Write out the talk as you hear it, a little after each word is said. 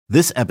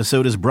This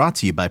episode is brought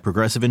to you by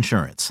Progressive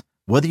Insurance.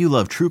 Whether you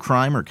love true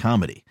crime or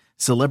comedy,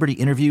 celebrity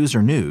interviews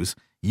or news,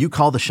 you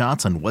call the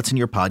shots on what's in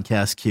your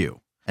podcast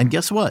queue. And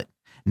guess what?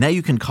 Now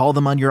you can call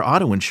them on your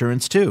auto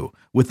insurance too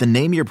with the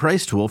Name Your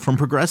Price tool from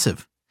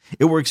Progressive.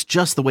 It works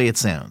just the way it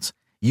sounds.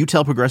 You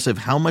tell Progressive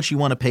how much you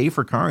want to pay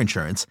for car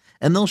insurance,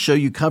 and they'll show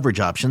you coverage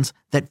options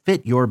that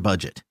fit your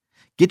budget.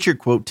 Get your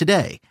quote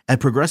today at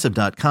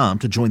Progressive.com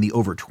to join the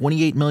over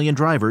 28 million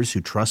drivers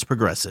who trust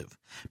Progressive.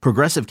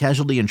 Progressive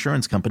Casualty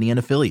Insurance Company and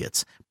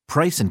Affiliates.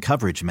 Price and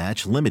coverage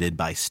match limited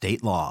by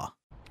state law.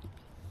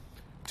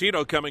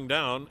 Tito coming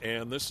down,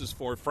 and this is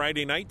for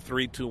Friday night,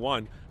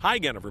 3-2-1. Hi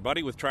again,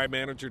 everybody, with Tribe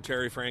Manager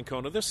Terry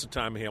Francona. This is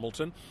Tom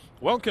Hamilton.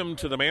 Welcome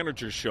to the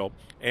Manager's Show,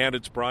 and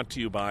it's brought to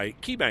you by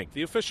KeyBank,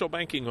 the official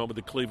banking home of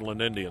the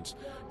Cleveland Indians.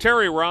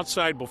 Terry, we're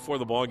outside before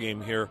the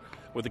ballgame here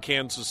with the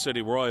Kansas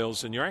City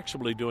Royals, and you're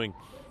actually doing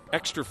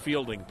extra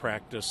fielding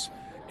practice,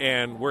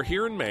 and we're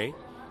here in May.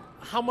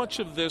 How much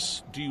of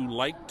this do you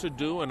like to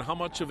do, and how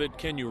much of it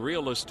can you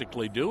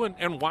realistically do,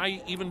 and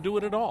why even do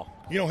it at all?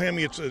 You know,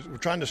 Hammy, we're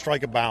trying to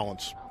strike a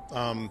balance.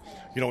 In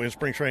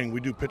spring training,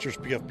 we do pitchers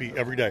PFP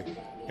every day.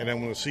 And then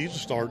when the season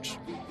starts,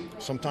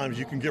 sometimes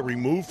you can get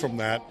removed from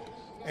that.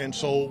 And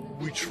so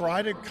we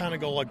try to kind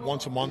of go like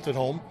once a month at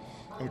home.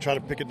 And we try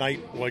to pick a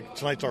night, like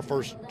tonight's our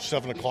first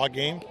 7 o'clock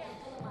game.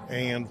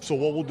 And so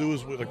what we'll do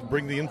is we'll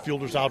bring the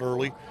infielders out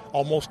early,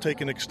 almost take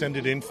an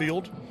extended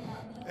infield.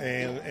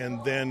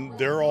 And then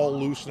they're all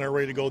loose and they're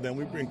ready to go. Then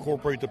we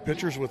incorporate the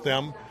pitchers with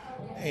them,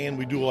 and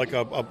we do like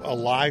a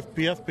live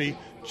PFP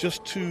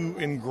just to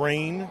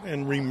ingrain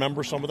and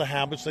remember some of the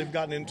habits they've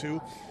gotten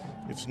into.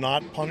 It's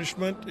not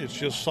punishment. It's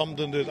just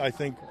something that I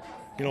think,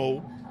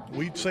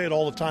 we'd say it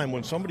all the time.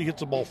 When somebody hits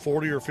the ball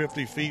 40 or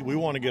 50 feet, we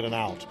want to get an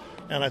out.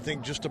 And I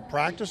think just to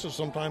practice it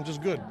sometimes is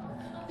good.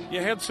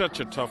 You had such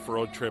a tough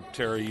road trip,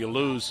 Terry. You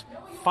lose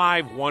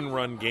 5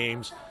 one-run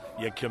games.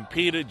 You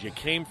competed, you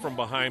came from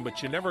behind,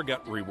 but you never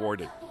got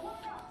rewarded.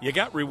 You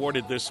got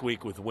rewarded this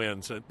week with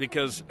wins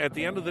because at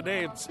the end of the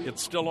day,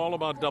 it's still all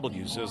about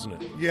W's, isn't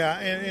it? Yeah,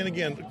 and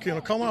again,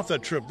 coming off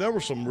that trip, there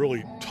were some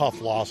really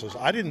tough losses.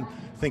 I didn't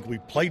think we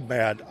played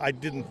bad. I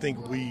didn't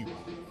think we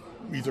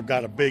either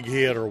got a big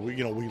hit or we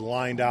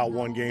lined out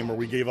one game or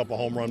we gave up a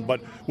home run, but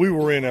we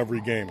were in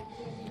every game.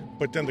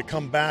 But then to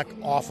come back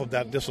off of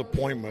that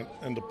disappointment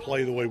and to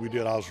play the way we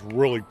did, I was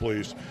really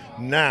pleased.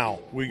 Now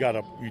we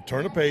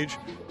turn the page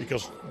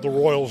because the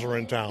Royals are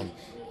in town,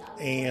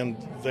 and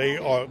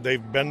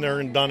they've been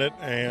there and done it.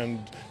 And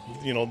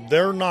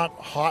they're not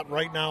hot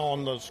right now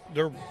on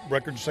their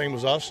record, same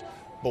as us,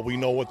 but we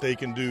know what they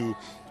can do.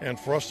 And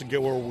for us to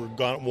get where we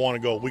want to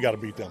go, we got to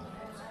beat them.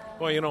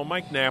 Well,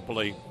 Mike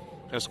Napoli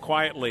has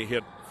quietly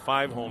hit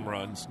 5 home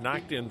runs,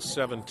 knocked in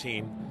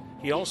 17.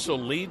 He also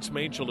leads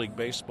Major League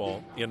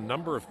Baseball in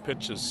number of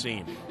pitches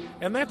seen.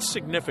 And that's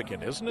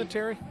significant, isn't it,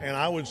 Terry? And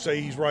I would say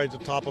he's right at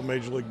the top of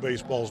Major League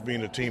Baseball as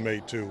being a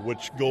teammate, too,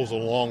 which goes a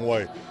long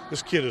way.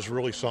 This kid is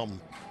really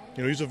something.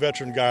 He's a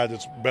veteran guy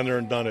that's been there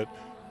and done it,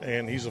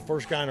 and he's the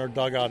first guy in our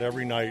dugout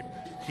every night.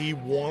 He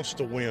wants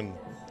to win.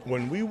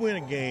 When we win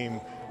a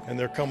game and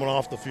they're coming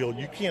off the field,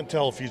 you can't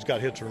tell if he's got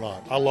hits or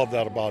not. I love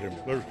that about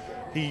him.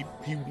 He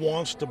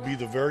wants to be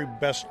the very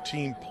best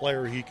team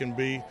player he can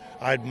be.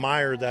 I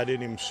admire that in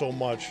him so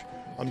much.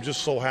 I'm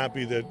just so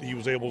happy that he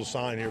was able to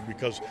sign here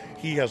because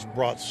he has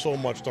brought so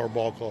much to our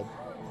ball club.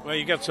 Well,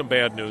 you got some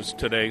bad news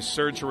today.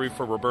 Surgery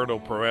for Roberto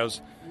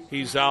Perez.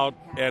 He's out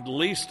at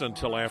least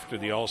until after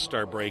the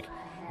All-Star break,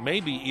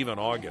 maybe even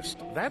August.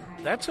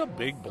 That's a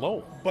big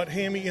blow. But,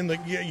 Hammy,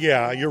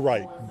 yeah, you're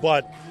right.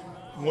 But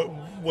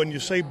when you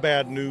say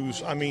bad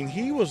news, I mean,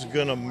 he was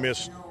going to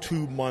miss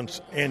 2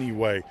 months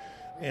anyway.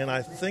 And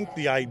I think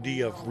the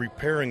idea of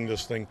repairing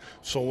this thing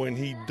so when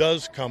he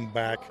does come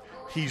back,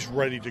 he's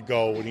ready to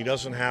go and he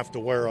doesn't have to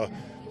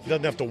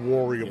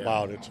worry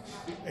about it.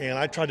 And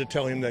I tried to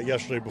tell him that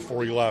yesterday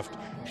before he left.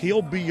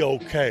 He'll be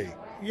okay.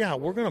 Yeah,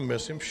 we're going to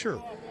miss him,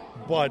 sure.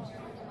 But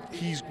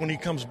when he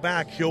comes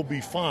back, he'll be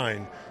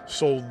fine.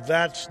 So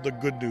that's the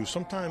good news.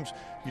 Sometimes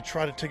you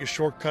try to take a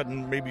shortcut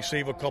and maybe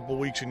save a couple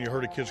weeks and you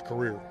hurt a kid's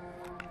career.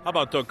 How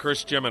about, though,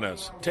 Chris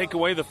Jimenez? Take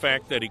away the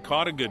fact that he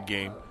caught a good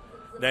game,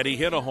 that he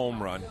hit a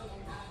home run.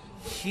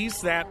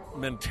 He's that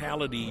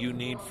mentality you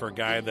need for a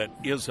guy that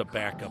is a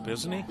backup,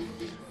 isn't he?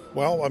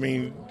 Well, I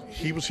mean,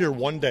 he was here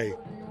one day,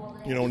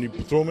 and you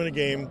throw him in a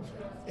game,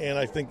 and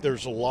I think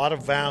there's a lot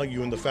of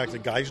value in the fact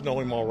that guys know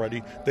him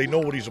already. They know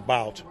what he's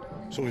about,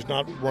 so he's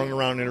not running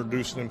around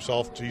introducing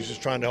himself. He's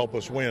just trying to help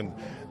us win.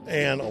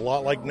 And a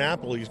lot like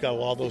Napoli, he's got a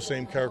lot of those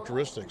same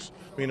characteristics.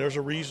 I mean, there's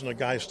a reason a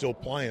guy's still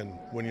playing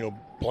when,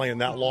 playing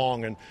that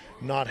long and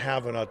not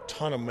having a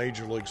ton of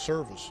major league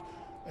service.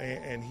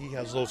 And he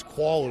has those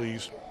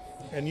qualities.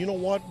 And you know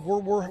what?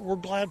 We're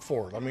glad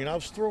for it. I mean, I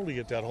was thrilled to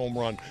get that home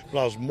run, but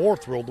I was more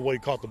thrilled the way he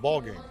caught the ball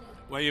game.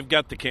 Well, you've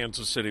got the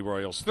Kansas City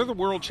Royals. They're the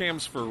world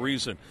champs for a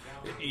reason.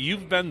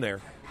 You've been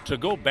there. To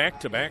go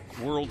back-to-back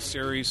World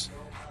Series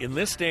in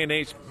this day and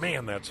age,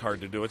 man, that's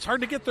hard to do. It's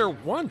hard to get there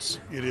once.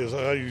 It is.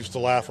 I used to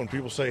laugh when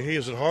people say, hey,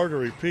 is it hard to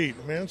repeat?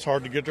 Man, it's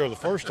hard to get there the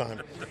first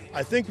time.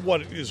 I think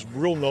what is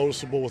real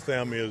noticeable with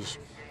them is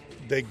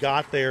they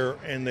got there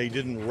and they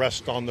didn't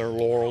rest on their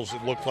laurels.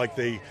 It looked like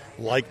they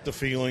liked the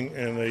feeling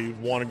and they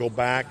want to go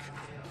back,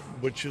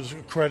 which is a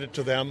credit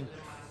to them.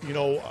 You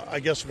know,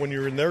 I guess when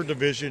you're in their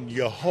division,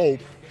 you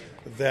hope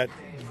that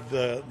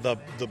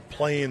the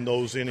playing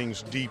those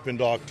innings deep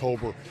into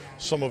October,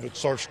 some of it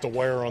starts to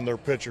wear on their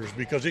pitchers,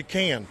 because it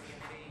can,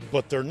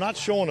 but they're not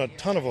showing a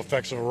ton of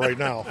effects of it right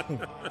now.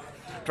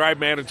 Tribe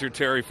manager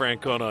Terry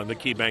Francona on the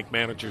KeyBank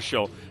Manager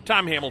Show.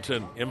 Tom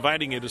Hamilton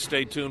inviting you to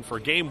stay tuned for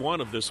Game 1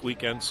 of this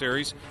weekend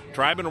series.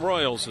 Tribe and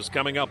Royals is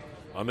coming up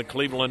on the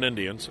Cleveland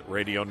Indians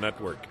Radio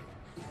Network.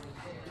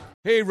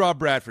 Hey, Rob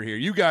Bradford here.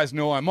 You guys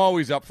know I'm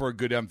always up for a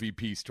good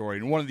MVP story,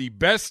 and one of the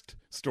best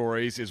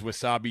stories is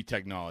Wasabi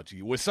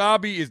Technology.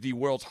 Wasabi is the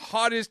world's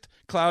hottest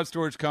cloud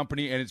storage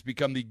company, and it's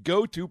become the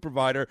go-to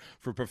provider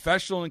for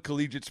professional and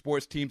collegiate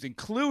sports teams,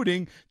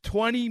 including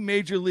 20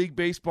 Major League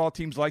Baseball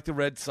teams like the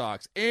Red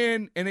Sox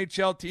and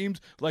NHL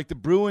teams like the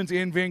Bruins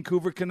and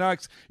Vancouver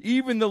Canucks.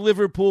 Even the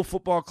Liverpool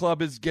Football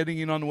Club is getting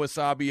in on the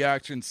Wasabi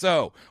action.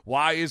 So,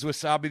 why is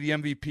Wasabi the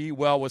MVP?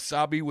 Well,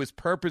 Wasabi was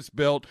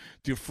purpose-built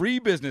to free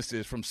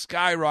businesses from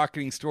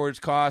skyrocketing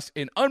storage costs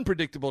and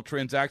unpredictable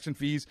transaction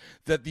fees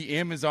that the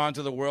Amazons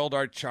of the world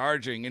are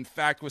charging. In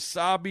fact,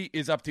 Wasabi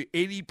is up to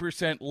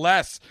 80%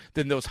 less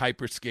than those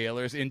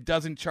hyperscalers and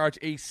doesn't charge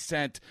a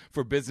cent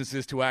for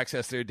businesses to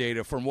access their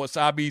data. From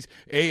Wasabi's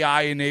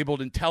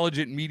AI-enabled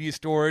intelligent media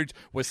storage,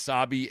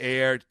 Wasabi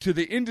Air, to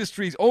the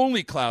industry's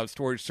only cloud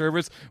storage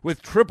service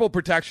with triple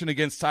protection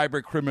against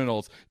cyber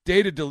criminals,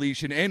 data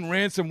deletion, and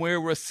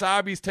ransomware,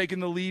 Wasabi's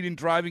taken the lead in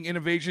driving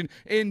innovation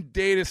in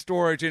data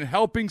storage and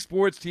helping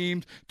sports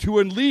teams to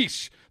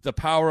unleash the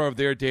power of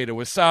their data.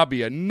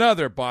 Wasabi,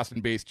 another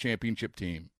Boston-based championship team.